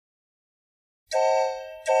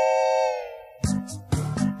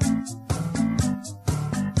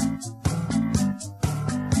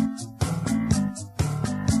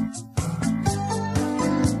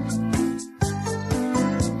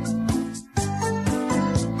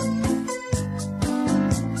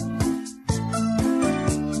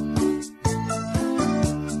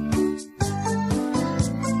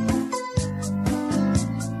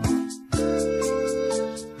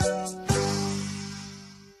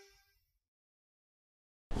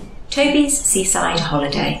Toby's Seaside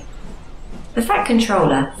Holiday. The Fat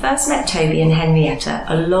Controller first met Toby and Henrietta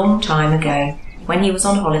a long time ago when he was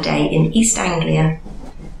on holiday in East Anglia.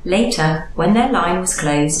 Later, when their line was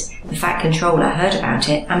closed, the Fat Controller heard about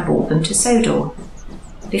it and brought them to Sodor.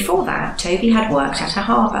 Before that, Toby had worked at a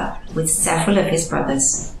harbour with several of his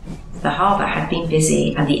brothers. The harbour had been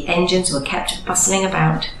busy and the engines were kept bustling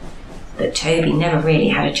about. But Toby never really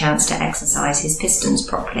had a chance to exercise his pistons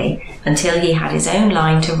properly until he had his own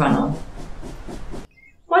line to run on.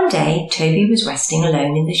 One day, Toby was resting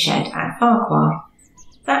alone in the shed at Farquhar.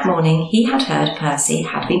 That morning he had heard Percy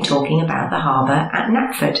had been talking about the harbour at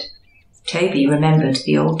Knapford. Toby remembered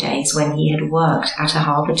the old days when he had worked at a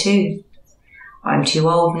harbour too. "I'm too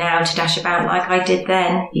old now to dash about like I did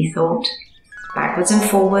then," he thought. "Backwards and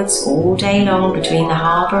forwards all day long between the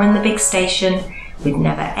harbour and the big station, with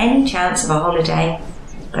never any chance of a holiday.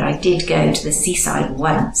 But I did go to the seaside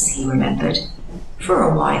once," he remembered. "For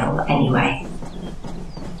a while, anyway."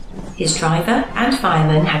 His driver and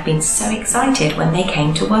fireman had been so excited when they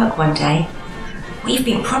came to work one day. "We've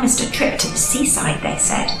been promised a trip to the seaside," they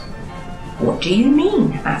said. "What do you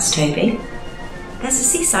mean?" asked Toby. "There's a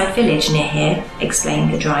seaside village near here,"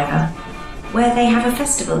 explained the driver, "where they have a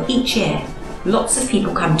festival each year. Lots of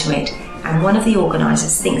people come to it, and one of the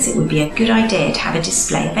organisers thinks it would be a good idea to have a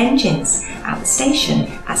display of engines at the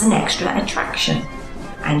station as an extra attraction.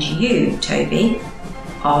 And you, Toby,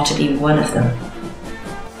 are to be one of them."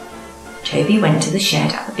 Toby went to the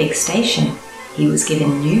shed at the big station. He was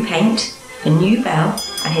given new paint, a new bell,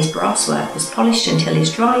 and his brasswork was polished until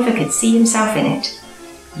his driver could see himself in it.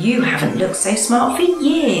 "You haven't looked so smart for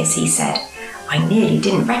years," he said. "I nearly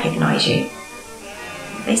didn't recognise you."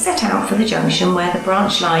 They set out for the junction where the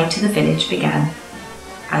branch line to the village began.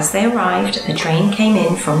 As they arrived, a train came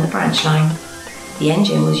in from the branch line. The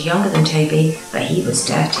engine was younger than Toby, but he was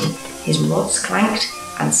dirty. His rods clanked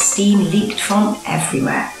and steam leaked from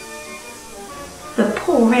everywhere. "The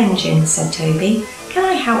poor engine," said Toby. "Can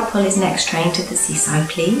I help pull his next train to the seaside,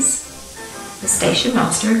 please?" The station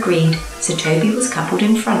master agreed, so Toby was coupled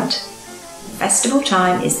in front. "Festival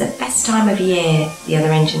time is the best time of year," the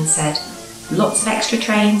other engine said. "Lots of extra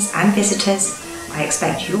trains and visitors. I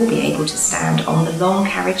expect you'll be able to stand on the long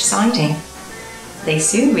carriage siding." They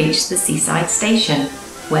soon reached the seaside station,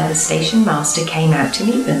 where the station master came out to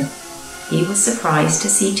meet them. He was surprised to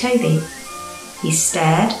see Toby. He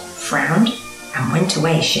stared, frowned, and went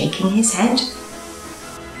away shaking his head.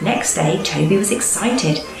 Next day, Toby was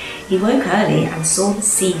excited. He woke early and saw the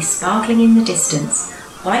sea sparkling in the distance.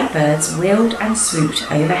 White birds wheeled and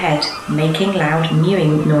swooped overhead, making loud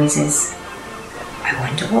mewing noises. "I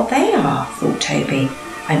wonder what they are," thought Toby.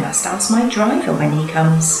 "I must ask my driver when he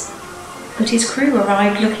comes." But his crew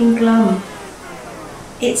arrived looking glum.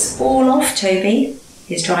 "It's all off, Toby,"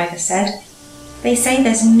 his driver said. "They say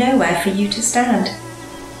there's nowhere for you to stand."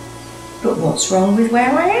 "But what's wrong with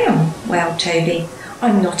where I am?" wailed Toby.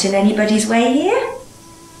 "I'm not in anybody's way here."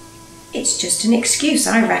 "It's just an excuse,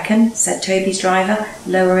 I reckon," said Toby's driver,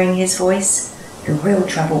 lowering his voice. "The real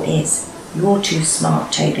trouble is, you're too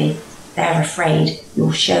smart, Toby. They're afraid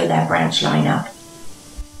you'll show their branch line up."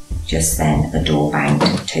 Just then a door banged.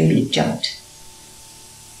 Toby jumped.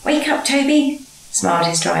 "Wake up, Toby," smiled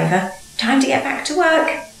his driver. "Time to get back to work."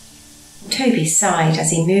 Toby sighed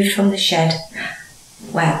as he moved from the shed.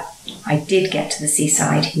 "Well, I did get to the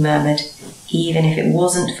seaside," he murmured, "even if it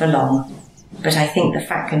wasn't for long. But I think the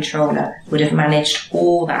Fat Controller would have managed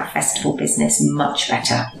all that festival business much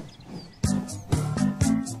better."